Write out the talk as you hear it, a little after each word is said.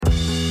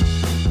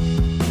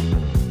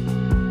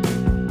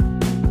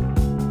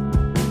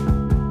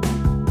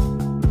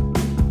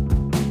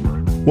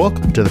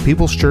Welcome to the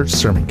People's Church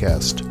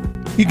Sermoncast.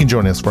 You can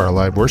join us for our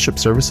live worship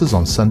services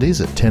on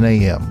Sundays at 10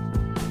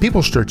 a.m.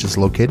 People's Church is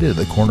located at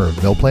the corner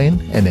of Mill Plain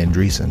and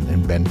Andreessen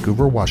in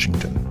Vancouver,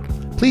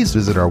 Washington. Please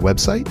visit our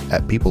website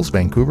at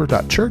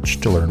peoplesvancouver.church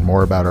to learn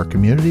more about our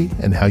community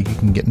and how you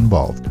can get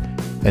involved.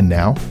 And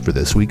now for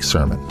this week's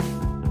sermon.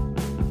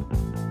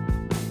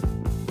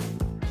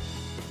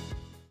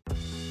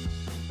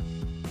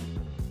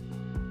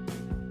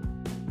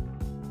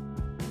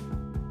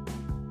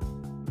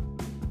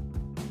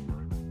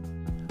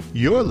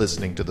 You're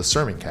listening to the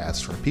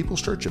Sermoncast from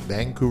People's Church of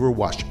Vancouver,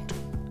 Washington.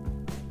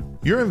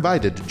 You're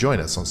invited to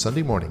join us on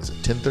Sunday mornings at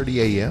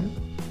 10:30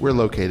 a.m. We're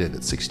located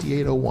at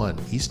 6801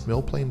 East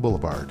Mill Plain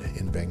Boulevard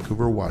in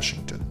Vancouver,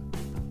 Washington.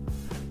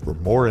 For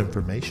more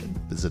information,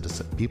 visit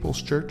us at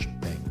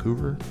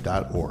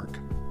peopleschurchvancouver.org.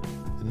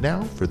 And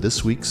now for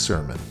this week's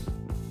sermon.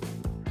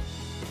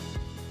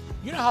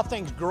 You know how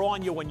things grow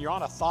on you when you're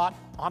on a thought,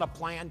 on a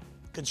plan,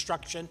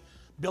 construction,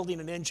 building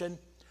an engine,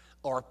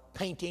 or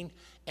painting,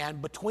 and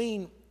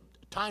between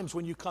times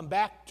when you come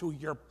back to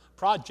your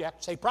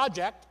project, say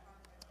project,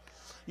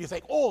 you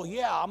think, oh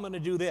yeah, I'm going to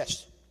do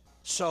this.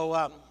 So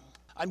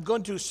I'm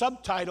going to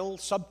subtitle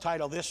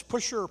this,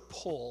 push or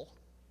pull.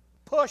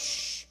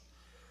 Push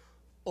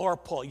or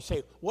pull. You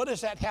say, what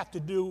does that have to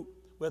do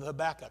with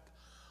Habakkuk?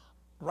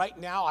 Right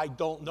now, I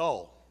don't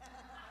know.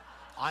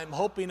 I'm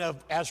hoping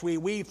as we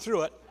weave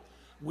through it,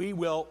 we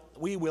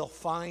will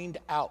find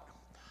out.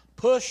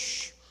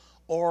 Push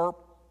or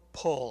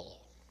pull.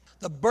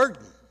 The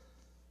burden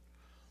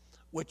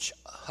which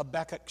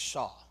Habakkuk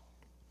saw.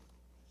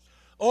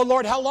 Oh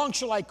Lord, how long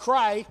shall I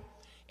cry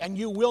and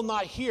you will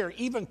not hear,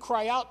 even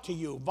cry out to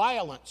you,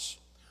 violence.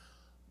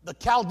 The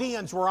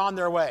Chaldeans were on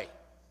their way.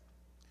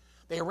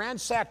 They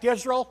ransacked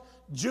Israel.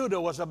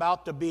 Judah was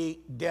about to be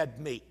dead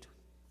meat.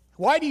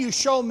 Why do you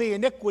show me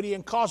iniquity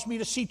and cause me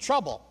to see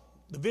trouble?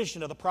 The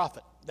vision of the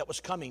prophet that was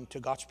coming to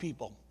God's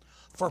people.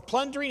 For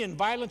plundering and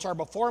violence are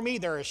before me.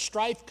 There is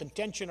strife,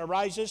 contention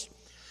arises.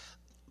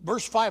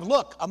 Verse 5,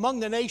 look among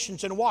the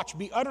nations and watch,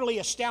 be utterly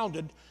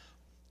astounded.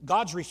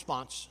 God's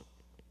response.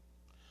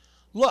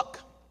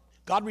 Look,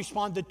 God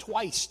responded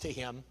twice to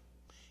him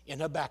in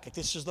Habakkuk.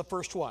 This is the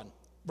first one.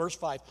 Verse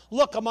 5,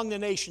 look among the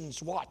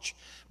nations, watch,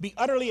 be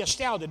utterly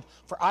astounded,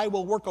 for I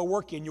will work a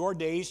work in your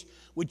days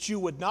which you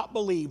would not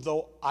believe,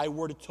 though I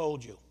were to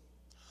told you.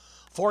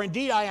 For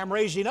indeed I am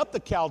raising up the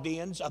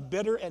Chaldeans, a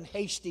bitter and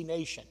hasty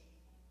nation,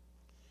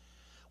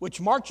 which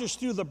marches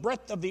through the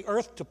breadth of the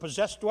earth to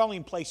possess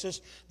dwelling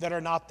places that are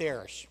not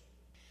theirs.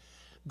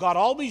 God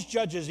always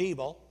judges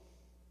evil.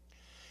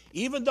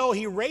 Even though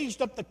he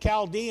raised up the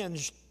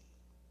Chaldeans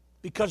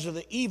because of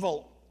the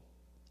evil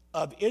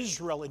of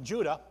Israel and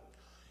Judah,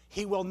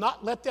 he will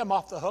not let them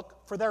off the hook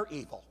for their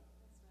evil.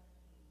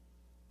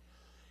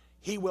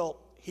 He will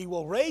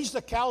raise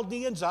the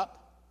Chaldeans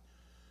up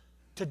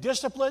to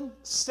discipline,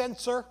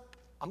 censor,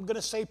 I'm going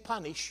to say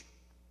punish.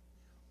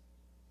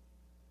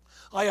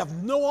 I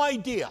have no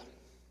idea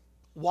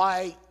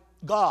why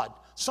God.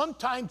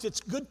 Sometimes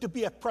it's good to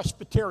be a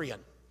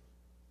Presbyterian.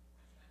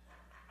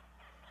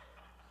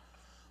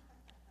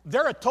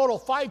 They're a total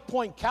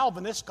 5-point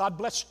Calvinist. God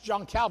bless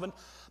John Calvin.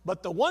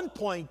 But the one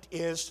point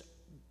is,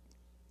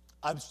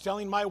 I was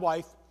telling my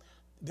wife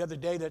the other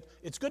day that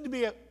it's good to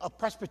be a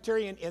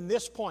Presbyterian in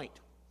this point,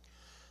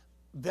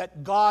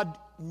 that God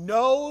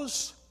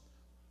knows,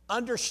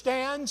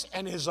 understands,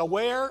 and is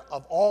aware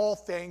of all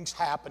things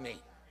happening.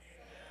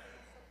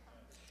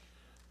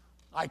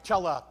 I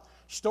tell a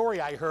story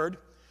I heard,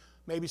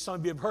 maybe some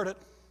of you have heard it.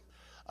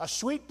 A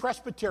sweet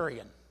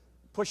Presbyterian,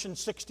 pushing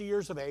 60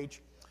 years of age,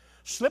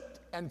 slipped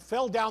and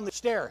fell down the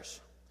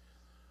stairs.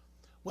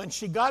 When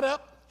she got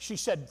up, she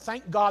said,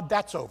 thank God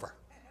that's over.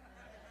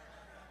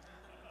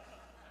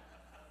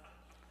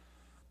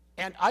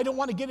 And I don't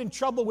want to get in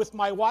trouble with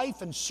my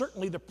wife and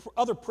certainly the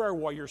other prayer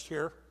warriors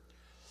here.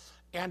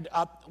 And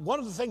one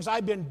of the things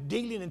I've been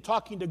dealing and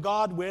talking to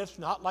God with,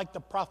 not like the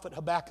prophet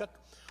Habakkuk,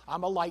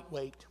 I'm a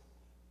lightweight.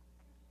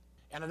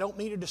 And I don't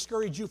mean to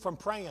discourage you from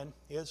praying,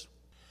 is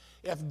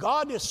if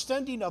God is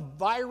sending a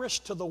virus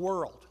to the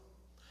world,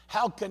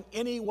 how can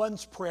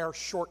anyone's prayer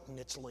shorten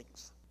its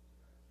length?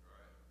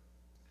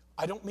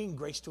 I don't mean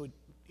grace to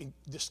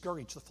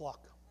discourage the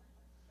flock.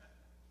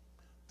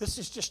 This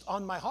is just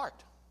on my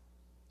heart.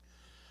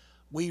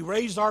 We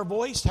raise our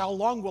voice, how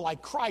long will I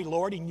cry,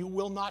 Lord, and you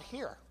will not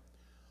hear?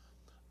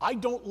 I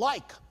don't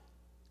like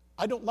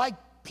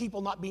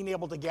people not being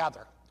able to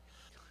gather.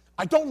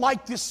 I don't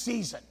like this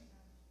season.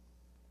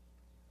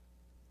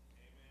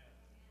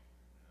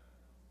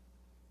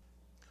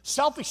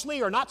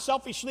 Selfishly or not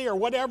selfishly or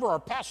whatever, or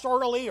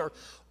pastorally or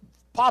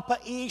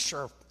Papa-ish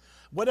or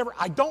whatever,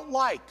 I don't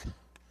like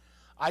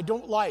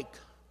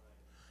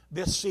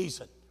this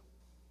season.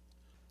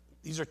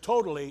 These are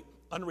totally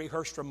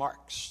unrehearsed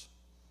remarks.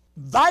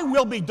 Thy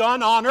will be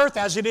done on earth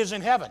as it is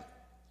in heaven.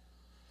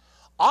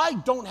 I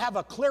don't have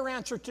a clear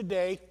answer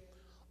today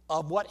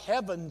of what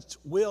heaven's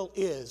will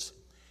is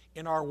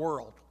in our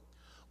world.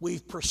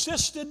 We've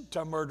persisted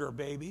to murder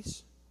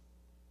babies.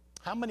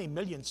 How many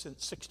millions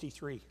since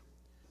 63?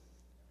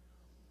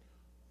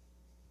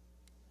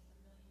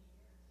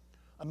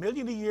 $1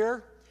 million a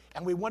year,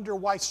 and we wonder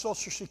why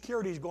Social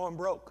Security is going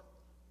broke.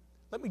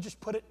 Let me just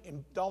put it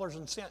in dollars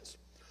and cents.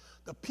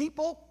 The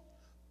people,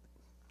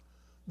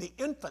 the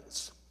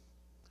infants,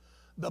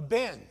 the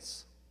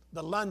Bens,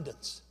 the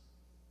Londons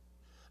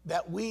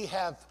that we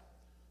have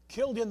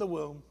killed in the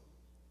womb,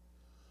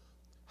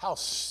 how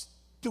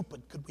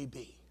stupid could we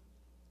be?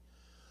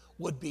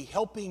 Would be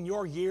helping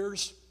your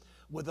years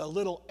with a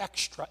little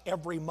extra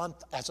every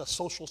month as a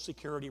Social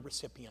Security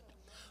recipient,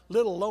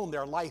 let alone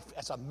their life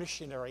as a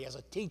missionary, as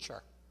a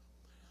teacher.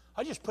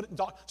 I just put it in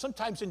dollars.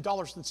 Sometimes in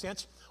dollars and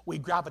cents, we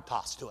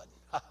gravitas to it.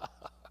 I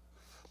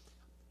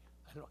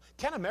don't know.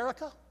 Can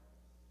America?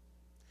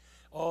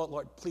 Oh,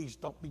 Lord, please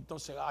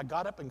don't say, I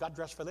got up and got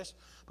dressed for this.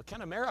 But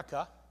can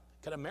America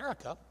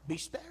be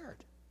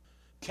spared?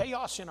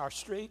 Chaos in our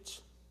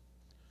streets,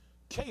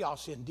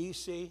 chaos in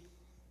D.C.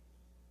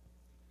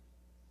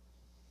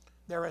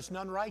 There is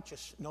none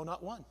righteous, no,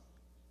 not one.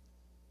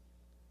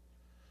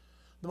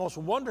 The most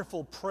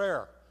wonderful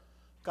prayer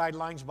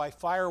guidelines by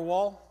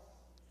Firewall,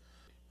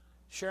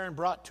 Sharon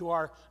brought to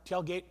our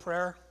tailgate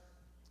prayer.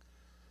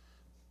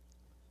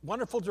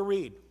 Wonderful to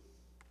read.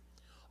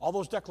 All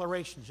those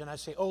declarations. And I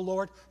say, oh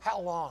Lord, how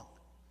long?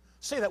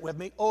 Say that with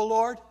me. Oh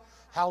Lord,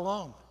 how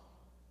long?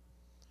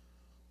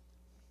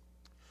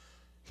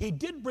 He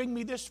did bring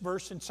me this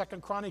verse in 2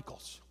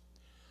 Chronicles.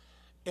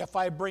 If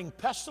I bring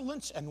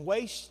pestilence and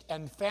waste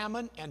and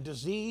famine and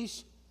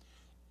disease,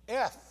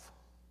 if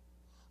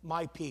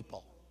my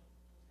people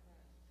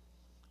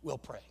will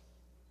pray.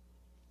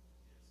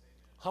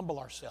 Humble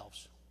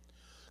ourselves.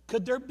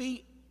 Could there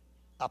be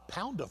a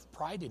pound of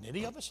pride in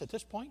any of us at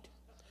this point?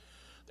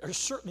 There's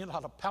certainly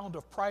not a pound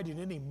of pride in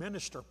any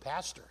minister,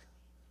 pastor.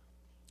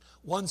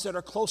 Ones that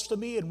are close to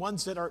me and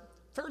ones that are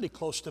fairly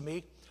close to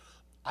me,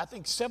 I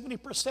think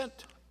 70%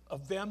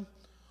 of them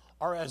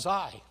are as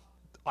I.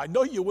 I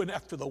know you went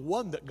after the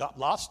one that got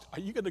lost. Are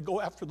you going to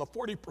go after the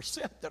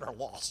 40% that are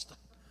lost?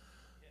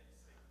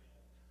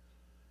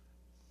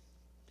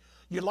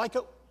 You like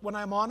it when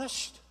I'm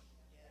honest?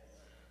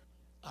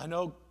 I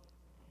know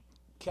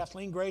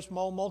Kathleen Grace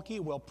Mulkey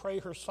will pray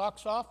her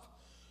socks off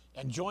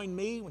and join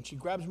me when she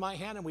grabs my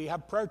hand and we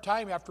have prayer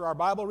time after our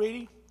Bible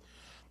reading,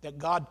 that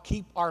God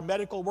keep our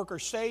medical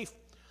workers safe,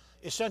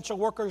 essential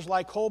workers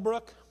like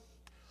Holbrook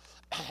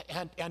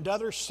and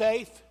others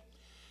safe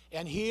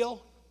and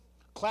heal.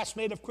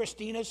 Classmate of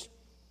Christina's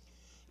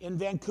in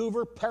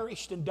Vancouver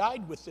perished and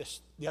died with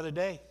this the other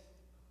day.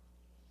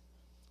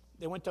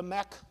 They went to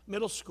Mac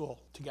Middle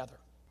School together.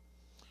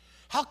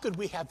 How could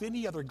we have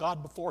any other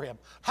God before him?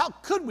 How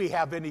could we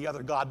have any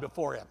other God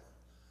before him?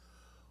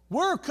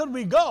 Where could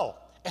we go?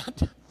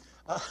 And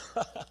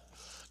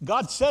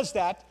God says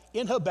that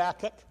in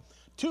Habakkuk,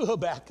 to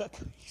Habakkuk.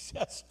 He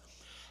says,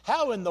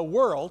 how in the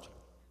world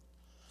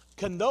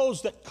can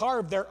those that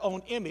carve their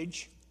own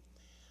image,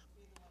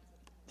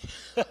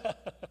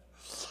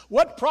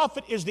 what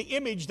profit is the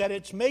image that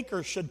its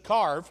maker should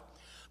carve,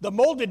 the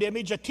molded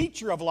image, a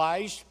teacher of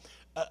lies,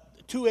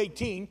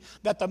 2:18,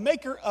 that the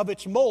maker of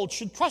its mold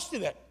should trust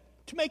in it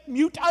to make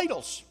mute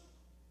idols.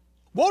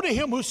 Woe to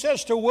him who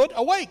says to wood,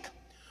 awake,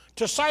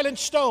 to silent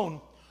stone,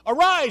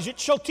 arise, it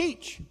shall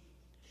teach.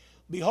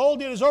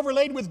 Behold, it is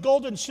overlaid with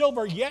gold and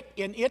silver, yet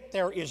in it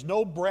there is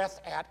no breath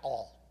at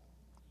all.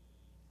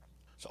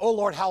 So, oh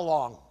Lord, how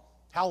long?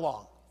 How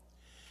long?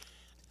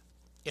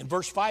 In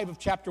verse 5 of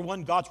chapter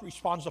 1, God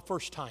responds the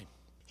first time.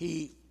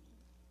 He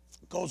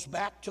goes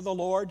back to the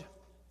Lord,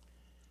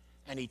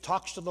 and he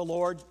talks to the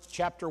Lord,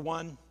 chapter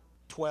 1,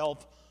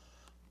 12.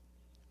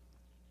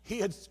 He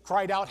had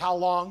cried out, how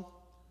long?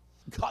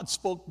 God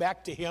spoke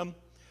back to him,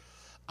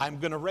 I'm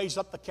going to raise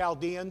up the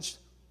Chaldeans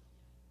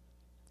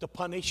to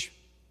punish.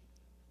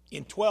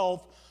 In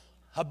 12,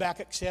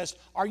 Habakkuk says,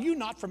 are you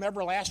not from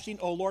everlasting,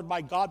 O Lord,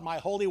 my God, my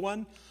Holy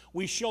One?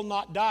 We shall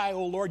not die,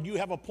 O Lord, you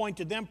have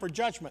appointed them for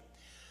judgment.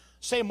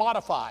 Say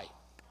modify.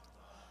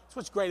 That's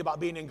what's great about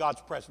being in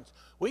God's presence.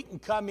 We can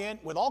come in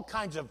with all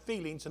kinds of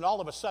feelings, and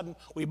all of a sudden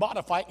we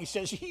modify it, and he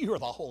says, you're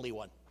the Holy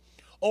One.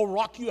 O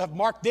rock, you have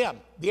marked them,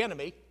 the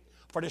enemy,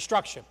 for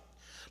destruction.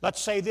 Let's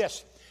say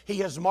this. He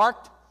has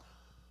marked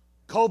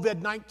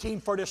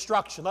COVID-19 for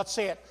destruction. Let's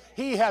say it.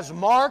 He has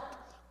marked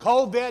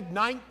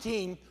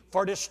COVID-19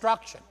 for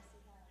destruction.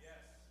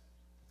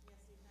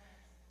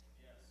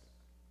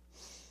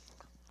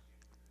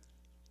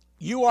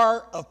 You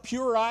are of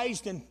pure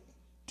eyes and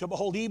to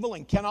behold evil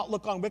and cannot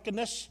look on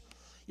wickedness.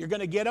 You're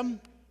going to get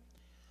them.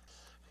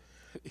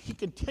 He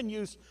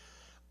continues,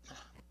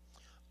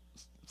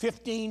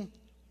 15,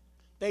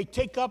 they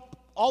take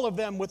up all of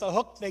them with a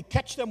hook, they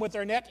catch them with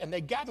their net, and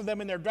they gather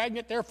them in their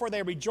dragnet. Therefore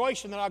they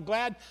rejoice and they're not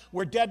glad.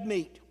 We're dead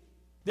meat.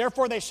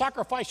 Therefore they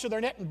sacrifice to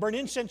their net and burn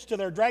incense to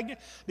their dragnet,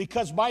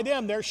 because by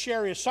them their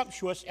share is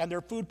sumptuous and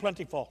their food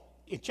plentiful.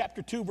 In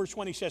chapter 2, verse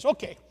 1, he says,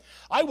 okay,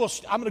 I'm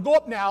going to go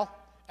up now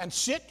and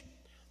sit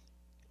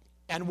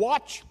and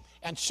watch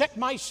and set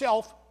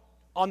myself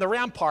on the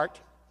rampart.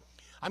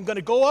 I'm going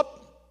to go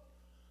up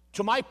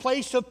to my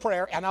place of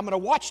prayer, and I'm going to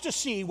watch to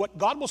see what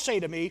God will say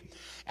to me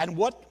and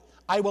what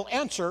I will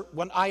answer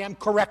when I am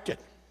corrected.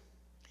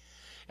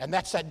 And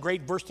that's that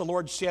great verse the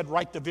Lord said,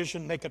 write the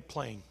vision, make it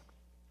plain.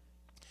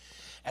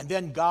 And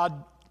then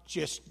God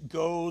just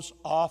goes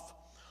off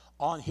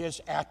on his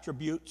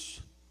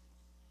attributes.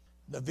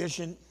 The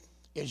vision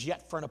is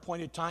yet for an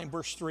appointed time,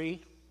 verse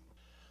 3.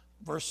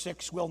 Verse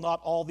 6, will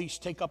not all these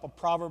take up a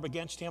proverb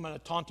against him and a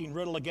taunting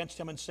riddle against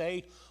him and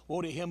say,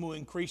 woe to him who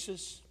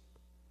increases?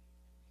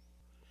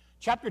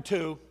 Chapter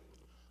 2,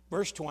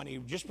 verse 20,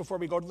 just before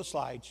we go to the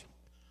slides,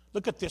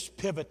 look at this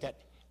pivot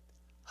that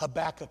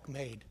Habakkuk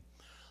made.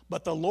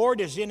 But the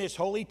Lord is in his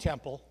holy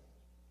temple.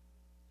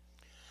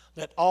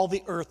 Let all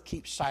the earth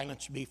keep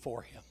silence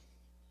before him.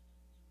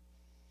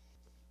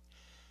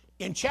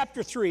 In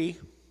chapter 3,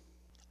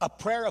 a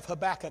prayer of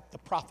Habakkuk the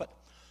prophet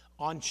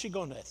on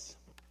Shigionoth,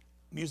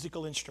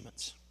 musical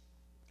instruments.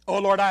 O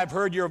Lord, I have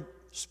heard your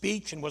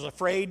speech and was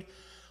afraid.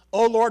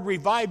 O Lord,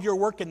 revive your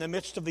work in the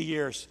midst of the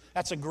years.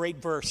 That's a great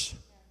verse.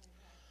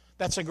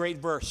 That's a great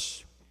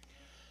verse.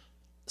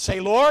 Say,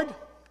 Lord,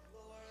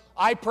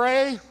 I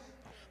pray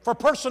for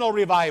personal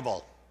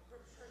revival.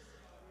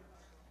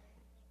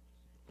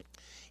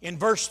 In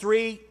verse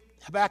 3,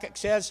 Habakkuk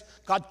says,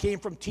 God came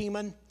from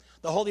Teman,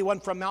 the Holy One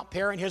from Mount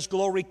Paran. His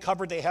glory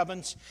covered the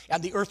heavens,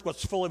 and the earth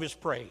was full of his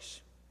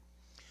praise.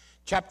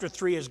 Chapter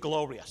 3 is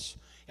glorious.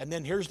 And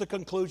then here's the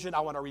conclusion.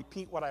 I want to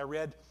repeat what I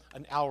read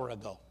an hour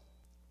ago.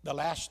 The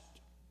last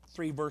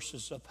 3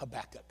 verses of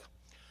Habakkuk.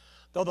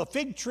 Though the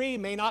fig tree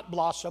may not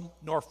blossom,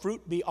 nor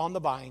fruit be on the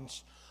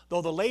vines,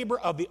 though the labor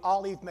of the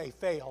olive may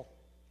fail,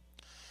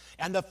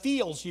 and the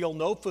fields yield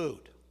no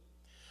food,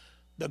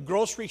 the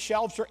grocery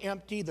shelves are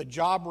empty, the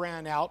job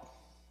ran out,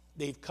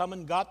 they've come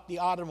and got the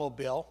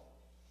automobile,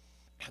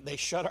 and they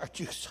shut our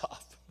juice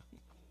off.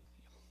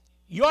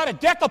 You ought to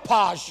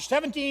decoupage,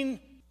 17,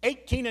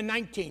 18, and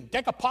 19.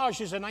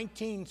 Decoupage is a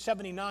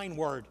 1979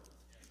 word.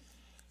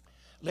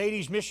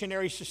 Ladies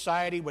Missionary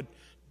Society would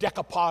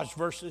decoupage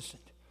verses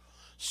and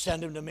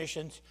send them to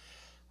missions.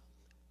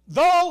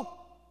 Though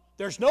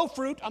there's no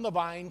fruit on the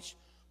vines,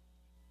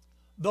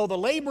 though the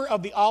labor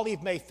of the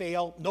olive may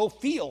fail, no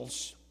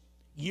fields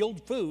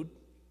yield food,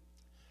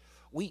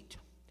 wheat.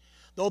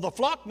 Though the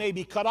flock may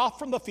be cut off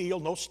from the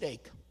field, no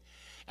stake,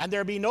 and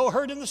there be no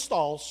herd in the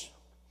stalls,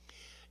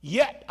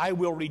 yet I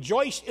will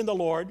rejoice in the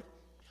Lord.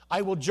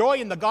 I will joy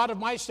in the God of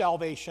my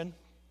salvation.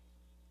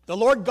 The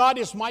Lord God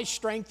is my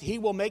strength. He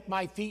will make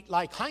my feet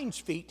like hinds'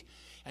 feet,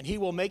 and he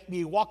will make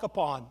me walk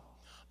upon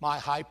my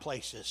high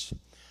places.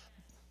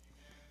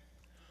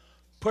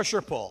 Push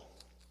or pull.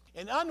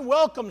 In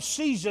unwelcome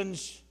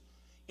seasons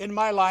in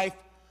my life,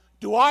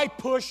 do I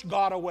push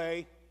God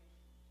away?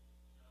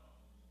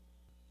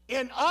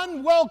 In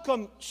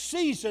unwelcome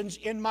seasons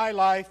in my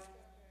life,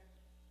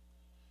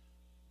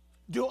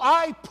 do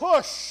I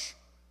push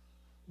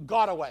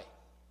God away?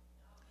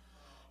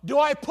 Do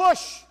I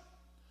push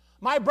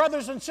my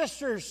brothers and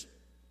sisters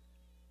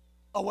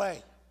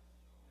away?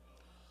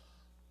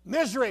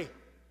 Misery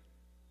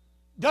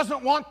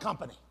doesn't want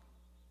company.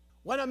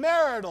 When a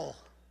marital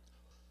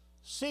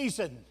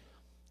season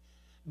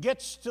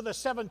gets to the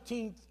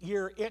 17th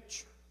year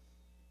itch,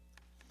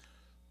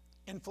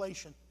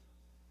 inflation.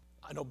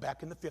 I know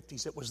back in the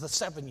 50s it was the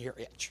 7-year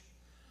itch.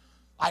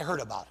 I heard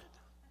about it.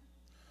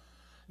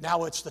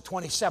 Now it's the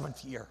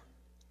 27th year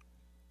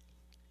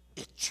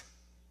itch.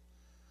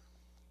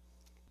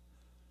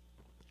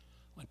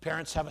 When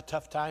parents have a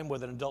tough time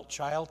with an adult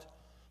child,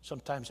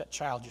 sometimes that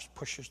child just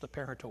pushes the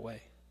parent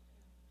away.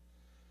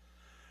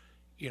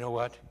 You know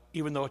what?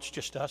 Even though it's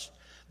just us,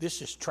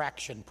 this is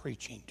traction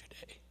preaching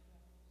today.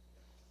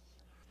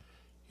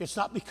 It's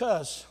not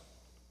because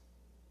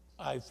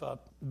I've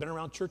been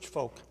around church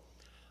folk,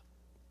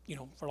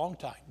 for a long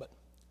time, but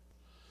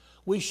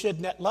we should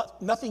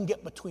let nothing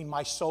get between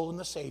my soul and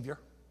the Savior.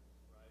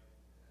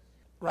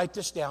 Write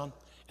this down.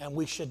 And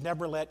we should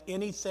never let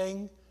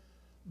anything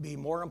be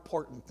more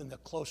important than the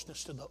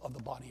closeness to of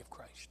the body of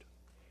Christ.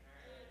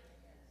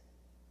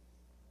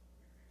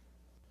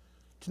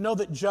 To know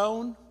that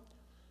Joan,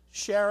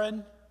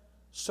 Sharon,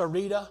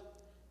 Sarita,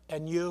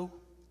 and you,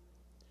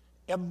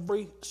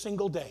 every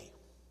single day,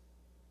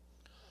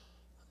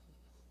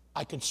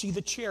 I can see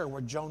the chair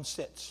where Joan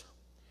sits,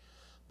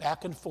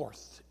 back and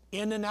forth,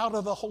 in and out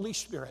of the Holy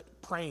Spirit,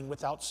 praying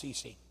without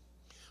ceasing.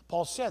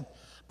 Paul said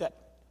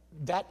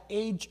that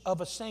age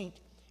of a saint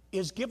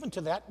is given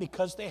to that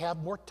because they have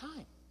more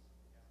time.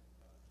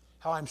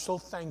 How I'm so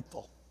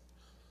thankful,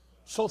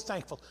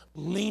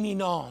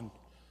 leaning on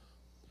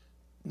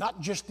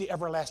not just the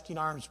everlasting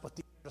arms, but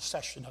the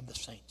intercession of the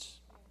saints.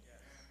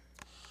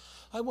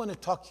 I want to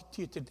talk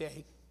to you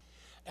today,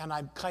 and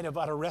I'm kind of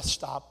at a rest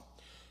stop,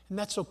 and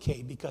that's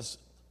okay because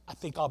I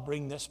think I'll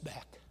bring this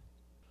back.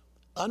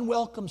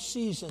 Unwelcome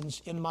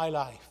seasons in my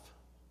life.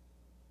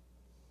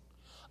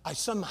 I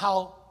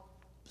somehow,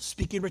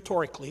 speaking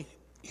rhetorically,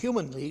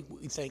 humanly,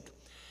 we think,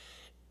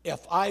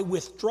 if I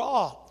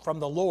withdraw from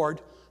the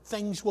Lord,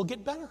 things will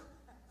get better.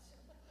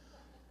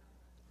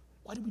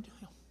 Why did we do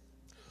that?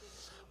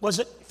 Was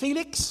it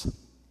Felix,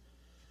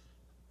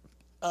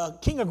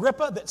 King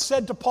Agrippa, that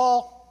said to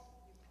Paul,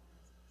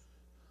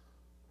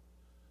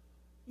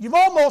 "You've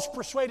almost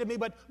persuaded me,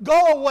 but go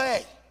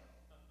away.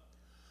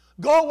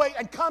 go away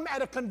and come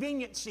at a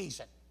convenient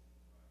season.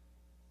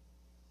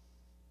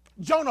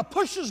 Jonah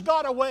pushes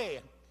God away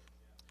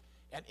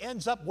and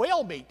ends up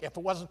whale meat if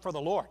it wasn't for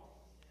the Lord.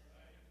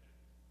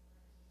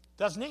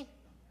 Doesn't he?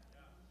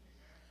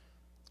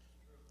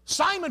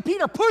 Simon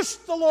Peter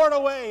pushed the Lord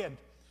away and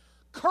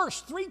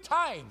cursed 3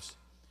 times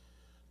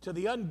to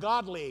the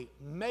ungodly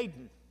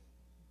maiden,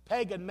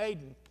 pagan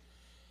maiden,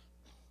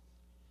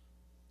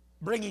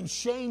 bringing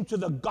shame to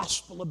the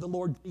gospel of the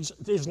Lord Jesus,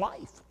 his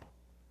life.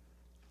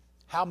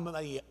 How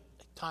many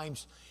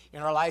times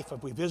in our life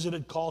have we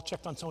visited, called,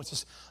 checked on someone and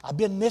says, I've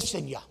been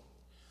missing you.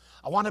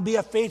 I want to be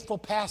a faithful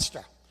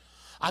pastor.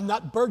 I'm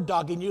not bird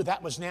dogging you.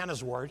 That was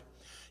Nana's word.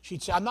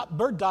 She'd say, I'm not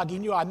bird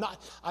dogging you. I'm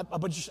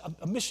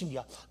missing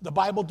you. The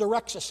Bible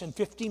directs us in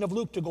 15 of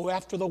Luke to go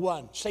after the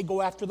one. Say,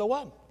 go after the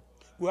one.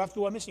 Go after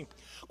the one missing.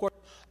 Of course,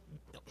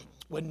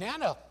 when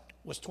Nana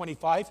was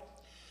 25,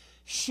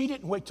 she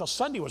didn't wait till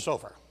Sunday was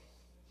over.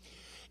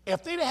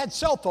 If they'd had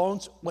cell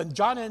phones when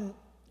John and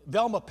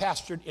Velma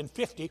pastored in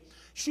 50,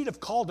 she'd have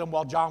called them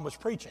while John was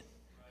preaching.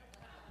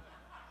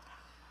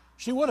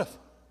 She would have.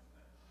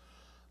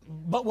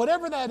 But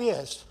whatever that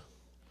is,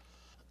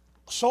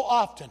 so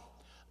often,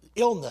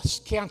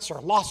 illness,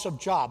 cancer, loss of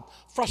job,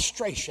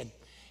 frustration,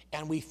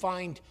 and we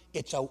find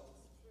it's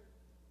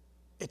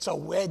a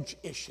wedge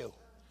issue.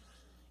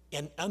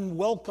 In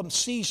unwelcome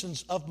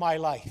seasons of my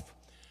life,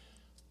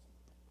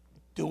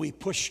 do we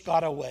push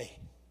God away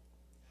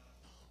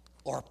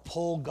or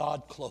pull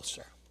God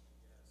closer?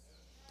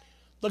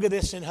 Look at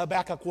this in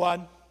Habakkuk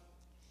 1.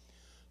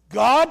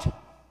 God,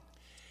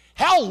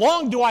 how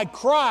long do I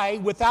cry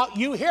without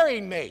you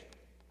hearing me?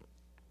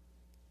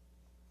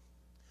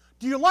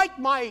 Do you like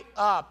my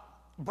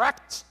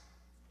brackets?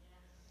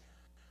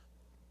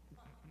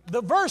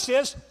 The verse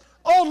is,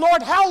 oh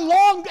Lord, how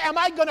long am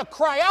I going to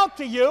cry out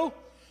to you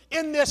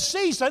in this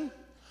season?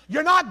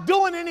 You're not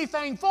doing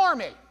anything for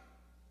me.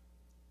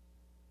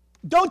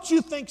 Don't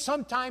you think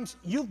sometimes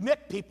you've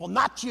met people,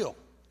 not you,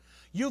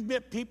 you've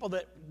met people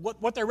that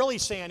what they're really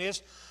saying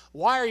is,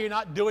 why are you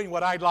not doing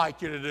what I'd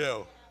like you to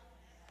do?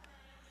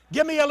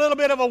 Give me a little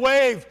bit of a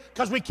wave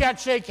because we can't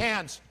shake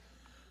hands.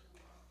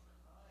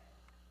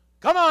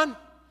 Come on.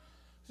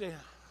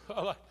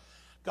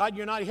 God,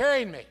 you're not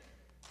hearing me.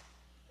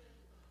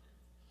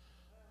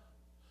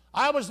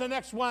 I was the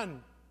next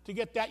one to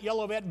get that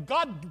yellow vet.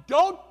 God,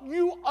 don't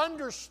you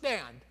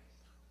understand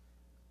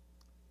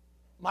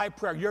my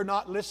prayer? You're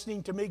not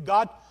listening to me,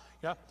 God.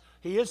 Yeah,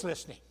 he is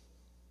listening.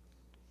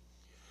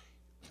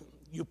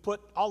 You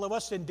put all of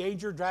us in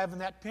danger driving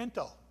that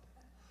Pinto.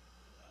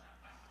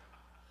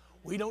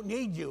 We don't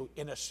need you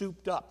in a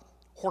souped-up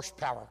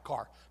horsepower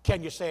car.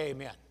 Can you say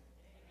amen?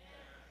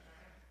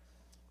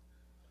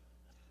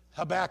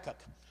 Habakkuk.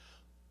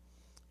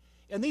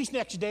 In these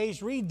next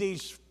days, read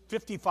these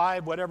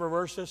 55 whatever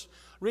verses.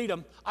 Read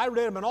them. I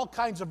read them in all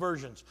kinds of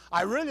versions.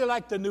 I really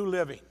like the New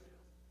Living.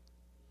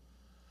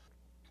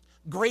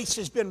 Grace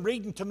has been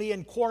reading to me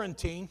in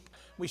quarantine.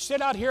 We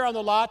sit out here on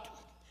the lot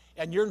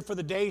and yearn for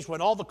the days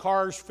when all the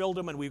cars filled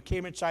them and we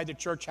came inside the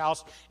church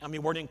house and we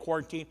weren't in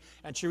quarantine,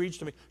 and she reads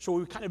to me. So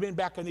we've kind of been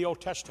back in the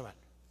Old Testament.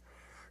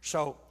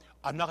 So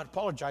I'm not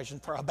apologizing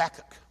for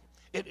Habakkuk.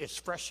 It is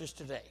fresh as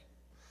today.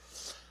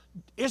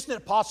 Isn't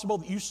it possible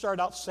that you start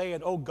out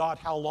saying, oh God,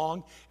 how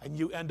long? And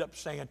you end up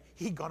saying,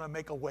 he's going to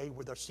make a way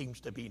where there seems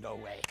to be no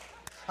way.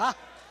 Huh?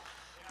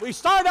 We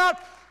start out,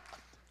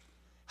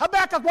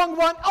 Habakkuk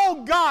 1:1,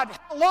 oh God,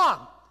 how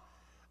long?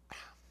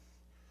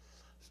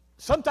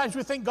 Sometimes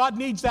we think God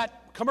needs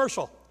that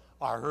commercial.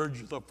 I heard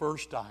you the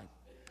first time.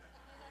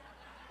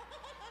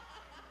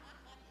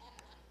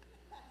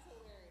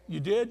 You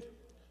did?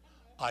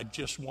 I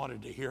just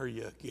wanted to hear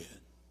you again.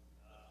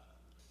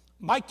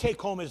 My take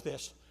home is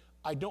this.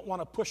 I don't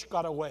want to push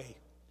God away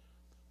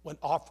when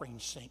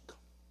offerings sink.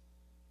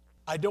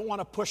 I don't want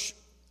to push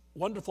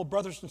wonderful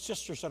brothers and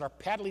sisters that are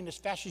paddling as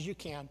fast as you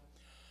can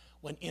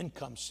when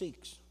income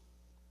seeks.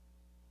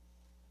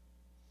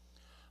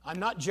 I'm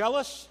not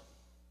jealous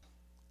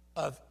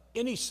of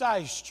any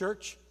size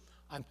church.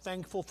 I'm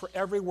thankful for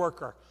every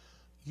worker.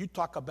 You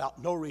talk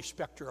about no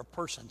respecter of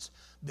persons.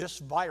 This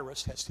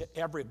virus has hit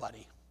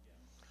everybody.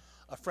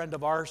 A friend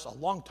of ours, a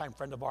longtime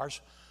friend of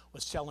ours,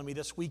 was telling me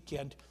this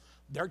weekend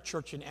their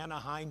church in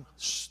Anaheim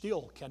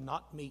still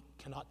cannot meet,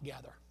 cannot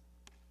gather.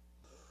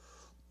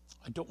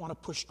 I don't want to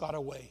push God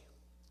away.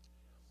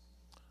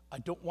 I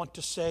don't want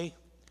to say,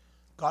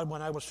 God,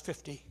 when I was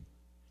 50,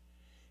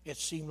 it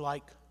seemed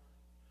like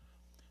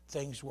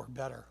things were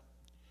better.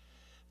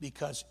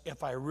 Because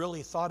if I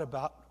really thought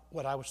about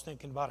what I was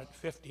thinking about at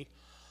 50,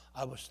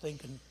 I was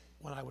thinking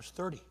when I was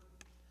 30,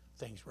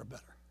 things were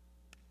better.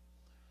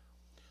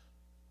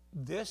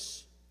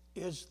 This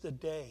is the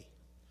day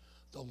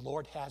the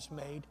Lord has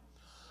made.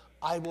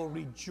 I will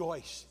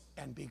rejoice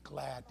and be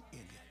glad in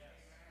it.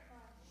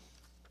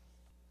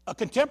 A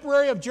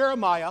contemporary of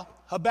Jeremiah,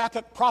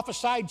 Habakkuk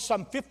prophesied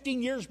some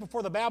 15 years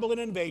before the Babylon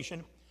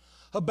invasion.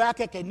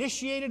 Habakkuk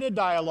initiated a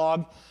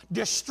dialogue,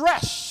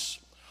 distress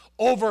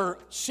over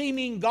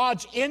seeming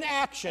God's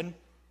inaction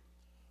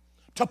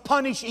to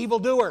punish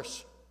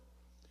evildoers.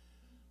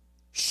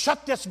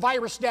 shut this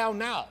virus down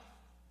now.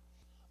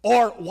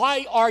 Or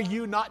why are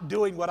you not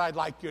doing what I'd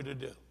like you to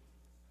do?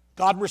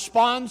 God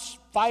responds,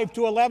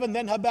 5-11,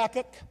 then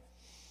Habakkuk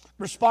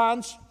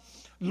responds,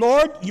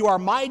 Lord, you are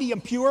mighty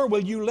and pure.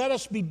 Will you let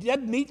us be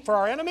dead meat for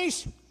our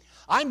enemies?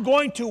 I'm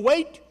going to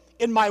wait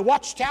in my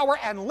watchtower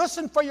and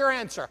listen for your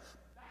answer.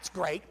 That's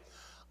great.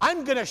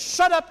 I'm going to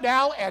shut up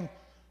now and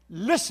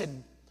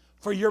listen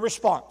for your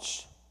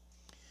response.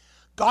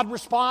 God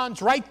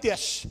responds, write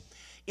this.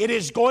 It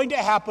is going to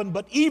happen,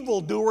 but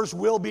evildoers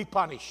will be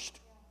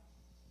punished.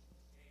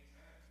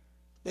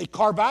 They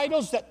carve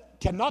idols that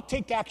cannot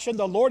take action.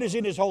 The Lord is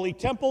in his holy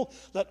temple.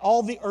 Let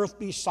all the earth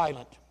be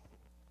silent.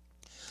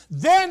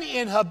 Then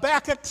in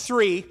Habakkuk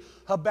 3,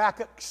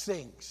 Habakkuk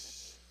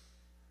sings.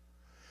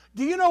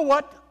 Do you know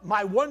what,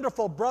 my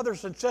wonderful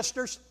brothers and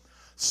sisters?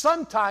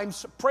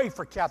 Sometimes pray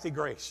for Kathy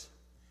Grace.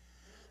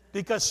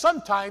 Because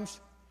sometimes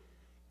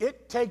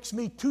it takes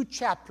me 2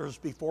 chapters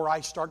before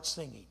I start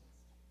singing.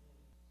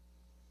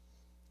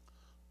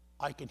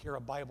 I can hear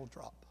a Bible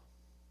drop.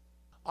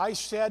 I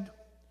said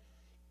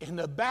in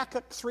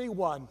Habakkuk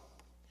 3:1,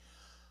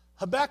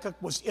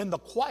 Habakkuk was in the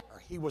choir.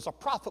 He was a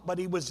prophet, but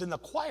he was in the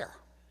choir.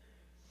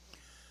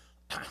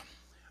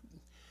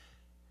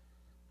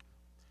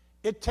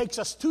 It takes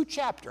us 2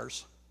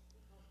 chapters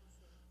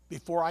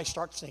before I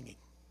start singing.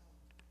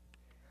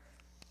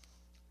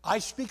 I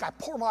speak, I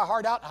pour my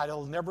heart out.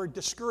 I'll never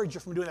discourage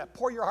you from doing that.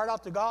 Pour your heart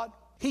out to God.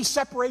 He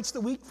separates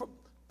the wheat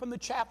from the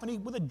chaff, and he,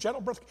 with a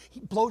gentle breath, he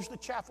blows the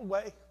chaff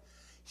away.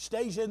 He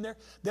stays in there.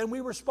 Then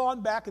we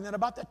respond back, and then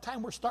about that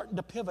time we're starting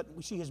to pivot, and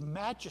we see his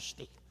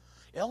majesty,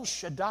 El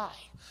Shaddai,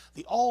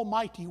 the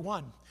Almighty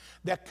One,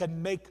 that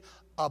can make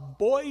a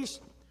boy's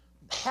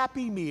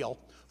happy meal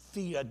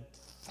feed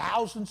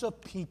thousands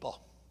of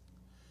people.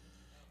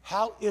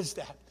 How is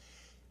that?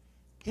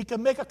 He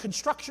can make a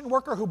construction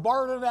worker who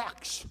borrowed an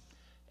axe,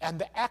 and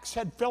the axe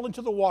head fell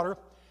into the water,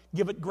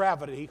 give it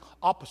gravity,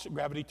 opposite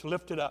gravity, to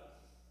lift it up.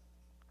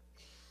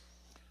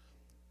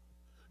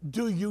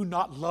 Do you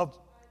not love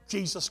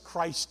Jesus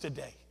Christ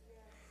today?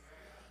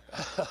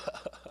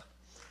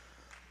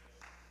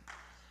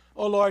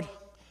 Oh Lord,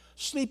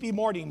 sleepy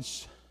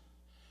mornings,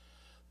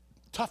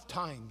 tough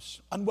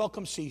times,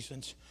 unwelcome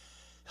seasons,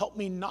 help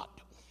me not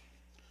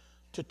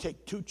to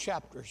take 2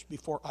 chapters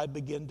before I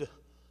begin to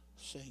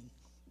sing.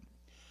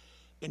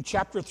 In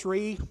chapter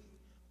 3,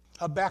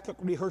 Habakkuk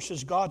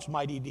rehearses God's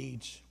mighty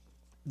deeds.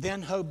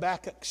 Then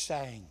Habakkuk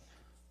sang,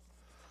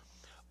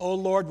 O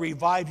Lord,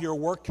 revive your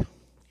work.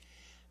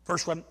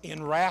 First one,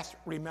 in wrath,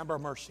 remember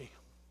mercy.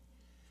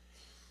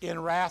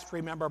 In wrath,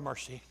 remember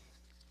mercy.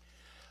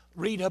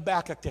 Read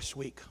Habakkuk this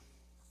week.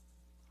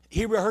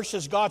 He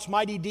rehearses God's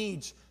mighty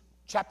deeds.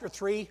 Chapter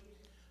 3,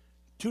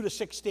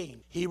 2-16.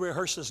 He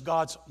rehearses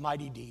God's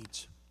mighty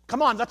deeds.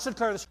 Come on, let's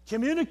declare this.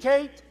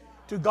 Communicate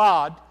to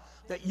God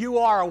that you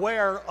are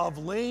aware of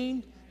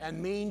lean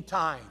and mean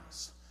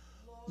times.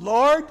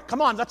 Lord,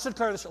 come on, let's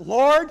declare this.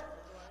 Lord,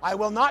 I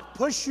will not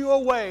push you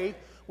away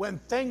when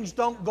things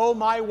don't go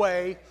my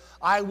way.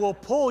 I will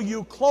pull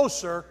you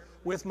closer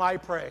with my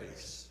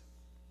praise.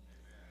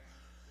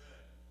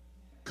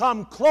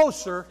 Come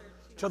closer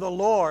to the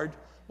Lord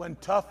when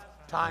tough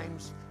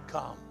times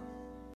come.